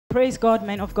Praise God,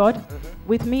 man of God.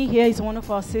 With me here is one of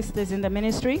our sisters in the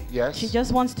ministry. Yes. She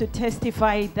just wants to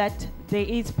testify that there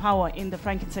is power in the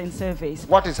frankincense service.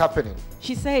 What is happening?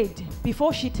 She said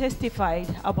before she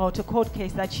testified about a court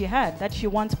case that she had, that she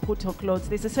once put her clothes.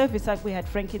 There's a service that we had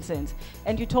frankincense,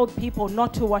 and you told people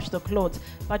not to wash the clothes,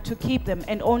 but to keep them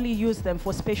and only use them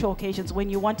for special occasions when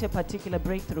you want a particular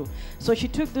breakthrough. So she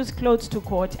took those clothes to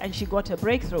court and she got a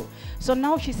breakthrough. So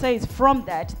now she says from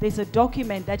that, there's a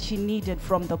document that she needed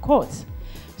from the courts.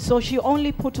 So she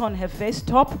only put on her vest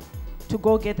top to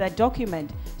go get that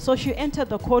document. So she entered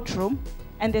the courtroom,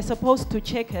 and they're supposed to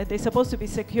check her. There's supposed to be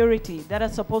security that are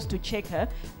supposed to check her,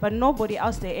 but nobody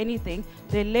asked her anything.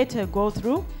 They let her go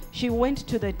through. She went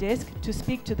to the desk to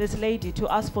speak to this lady to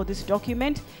ask for this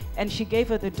document, and she gave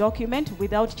her the document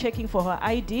without checking for her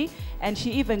ID, and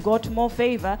she even got more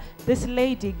favor. This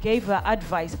lady gave her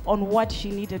advice on what she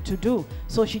needed to do.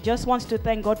 So she just wants to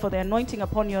thank God for the anointing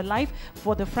upon your life,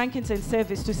 for the frankincense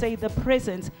service, to say the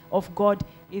presence of God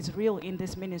is real in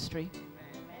this ministry.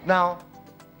 Now,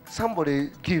 somebody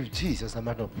give Jesus a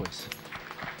matter of praise.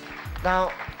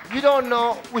 Now, you don't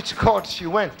know which court she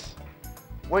went.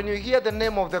 When you hear the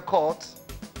name of the court,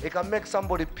 it can make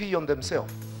somebody pee on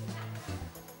themselves.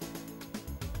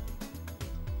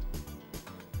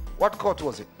 What court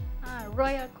was it?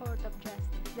 Royal Court of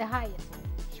Justice, the highest.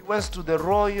 She went to the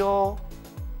Royal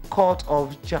Court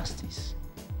of Justice.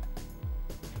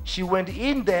 She went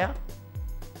in there.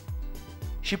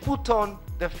 She put on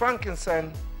the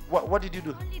frankincense. What did you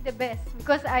do? Only the best,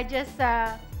 because I just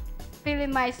feel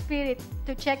in my spirit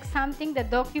to check something, the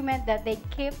document that they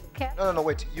kept. No,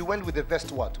 wait. You went with the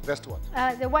vest what? Vest what?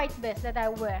 The white vest that I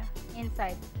wear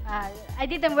inside. I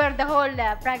didn't wear the whole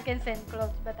frankincense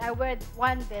clothes, but I wear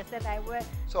one vest that I wear.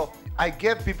 So I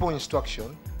gave people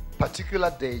instruction,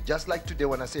 particular day, just like today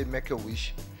when I say make a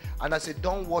wish, and I said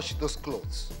don't wash those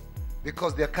clothes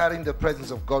because they're carrying the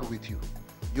presence of God with you.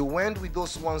 You went with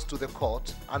those ones to the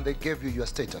court and they gave you your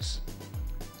status.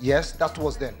 Yes, that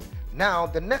was then. Now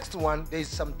the next one, there is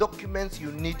some documents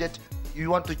you needed, you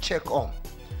want to check on.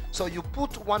 So you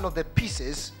put one of the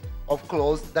pieces of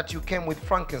clothes that you came with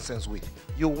frankincense with.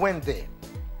 You went there.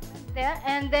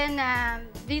 And then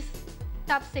this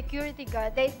top security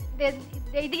guard, they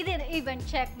didn't even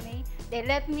check me. They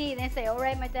let me and say, all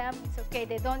right, madam, it's okay.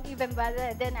 They don't even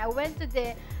bother. Then I went to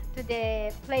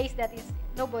the place that is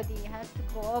nobody has to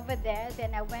go over there.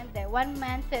 Then I went there. One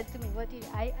man said to me,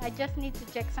 I just need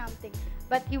to check something.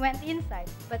 But he went inside.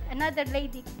 But another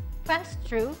lady passed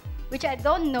through, which I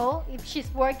don't know if she's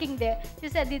working there. She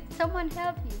said, did someone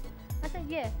help you? I said,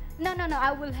 yes. No,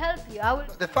 I will help you.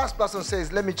 The first person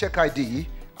says, let me check ID,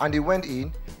 and he went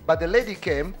in. But the lady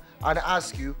came and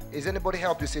asked you, is anybody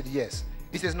help you? Said, yes.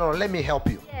 He says, no, let me help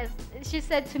you. Yes, she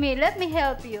said to me, let me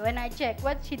help you. And I checked.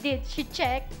 What she did, she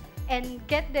checked and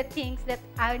get the things that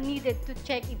I needed to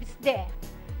check if it's there.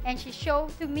 And she showed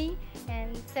to me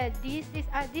and said, yes,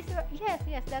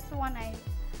 that's the one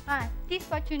this is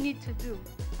what you need to do.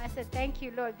 I said, thank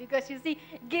you, Lord, because you see,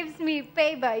 gives me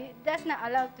favor. That's not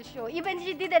allowed to show. Even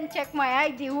she didn't check my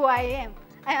ID, who I am.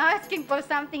 I'm asking for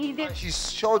something he did. And she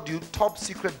showed you top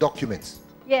secret documents.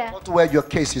 Yeah. Not where your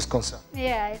case is concerned.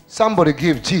 Yeah. Somebody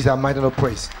give Jesus a mighty of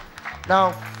praise.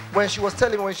 Now, when she was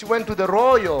telling me, when she went to the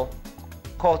Royal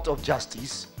Court of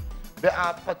Justice, they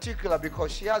are particular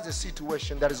because she has a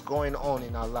situation that is going on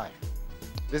in her life.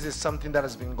 This is something that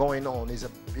has been going on.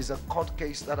 It's a court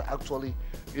case that actually,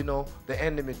 the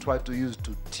enemy tried to use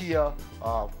to tear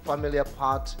family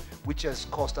apart, which has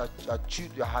caused her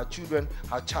children,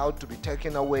 her child to be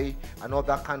taken away and all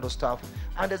that kind of stuff.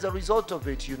 And as a result of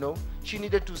it, she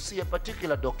needed to see a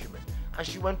particular document. And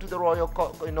she went to the Royal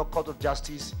Court of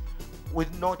Justice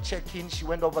with no check-in. She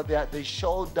went over there. They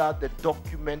showed her the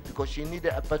document because she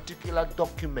needed a particular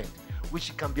document which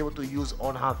she can be able to use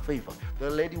on her favor. The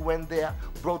lady went there,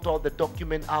 brought all the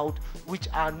document out, which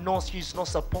she's not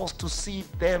supposed to see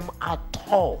them at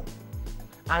all.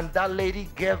 And that lady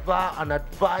gave her an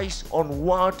advice on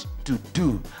what to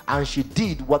do. And she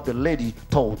did what the lady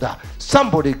told her.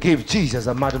 Somebody give Jesus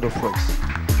a matter of praise.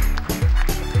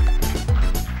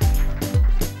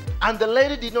 And the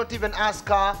lady did not even ask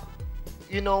her,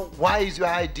 why is your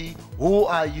ID? Who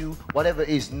are you? Whatever it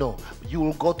is, no. You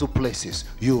will go to places.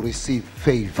 You will receive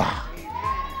favor.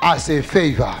 I say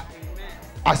favor.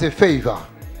 I say favor.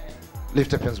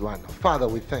 Lift up hands right now. Father,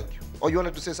 we thank you. Or you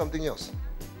wanted to say something else?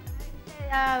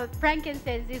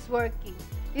 Frankincense is working.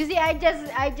 You see, I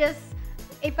just,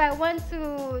 if I want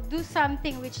to do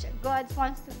something which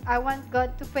I want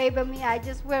God to favor me, I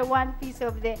just wear one piece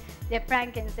of the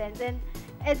frankincense. And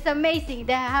it's amazing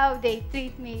how they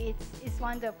treat me. It's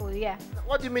wonderful, yeah.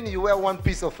 What do you mean you wear one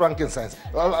piece of frankincense?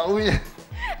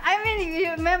 I I mean, you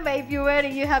remember if you're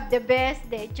wearing, you have the vest,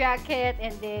 the jacket,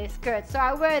 and the skirt. So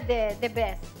I wear the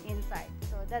vest inside.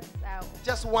 So that's how.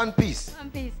 Just one piece. One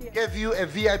piece, yeah. Gave you a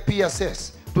VIP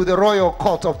access to the Royal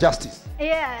Court of Justice.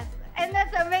 Yes, and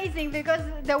that's amazing because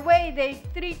the way they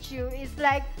treat you is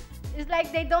like, it's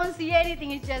like they don't see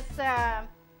anything. It's just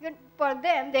for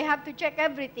them, they have to check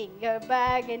everything, your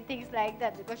bag and things like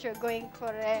that, because you're going for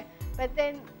a. But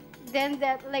then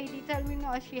that lady told me,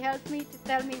 no, she helped me to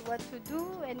tell me what to do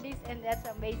and this, and that's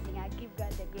amazing. I give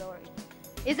God the glory.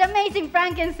 It's amazing,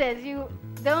 frankincense. You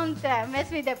don't mess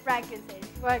with the frankincense.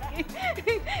 Working.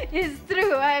 It's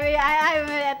true. I mean, I have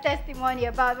a testimony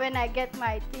about when I get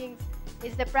my things.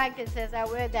 It's the frankincense. I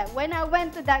wear that. When I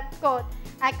went to that court,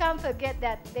 I can't forget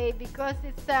that day because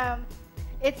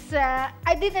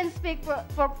I didn't speak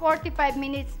for 45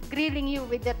 minutes, grilling you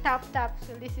with the top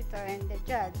solicitor and the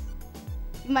judge.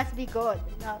 It must be God,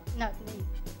 not me.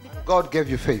 Because God gave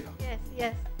you favor.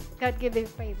 Yes. God gave me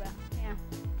favor. Yeah.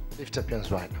 Lift up your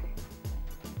hands right now.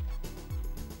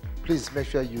 Please make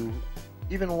sure you,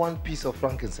 even one piece of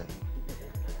frankincense.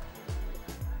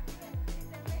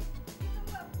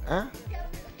 Huh?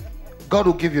 God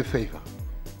will give you favor.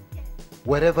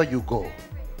 Wherever you go,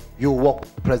 you walk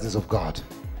in the presence of God.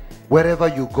 Wherever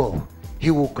you go, He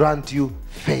will grant you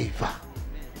favor.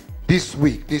 This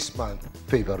week, this month,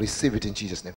 favor. Receive it in Jesus' name.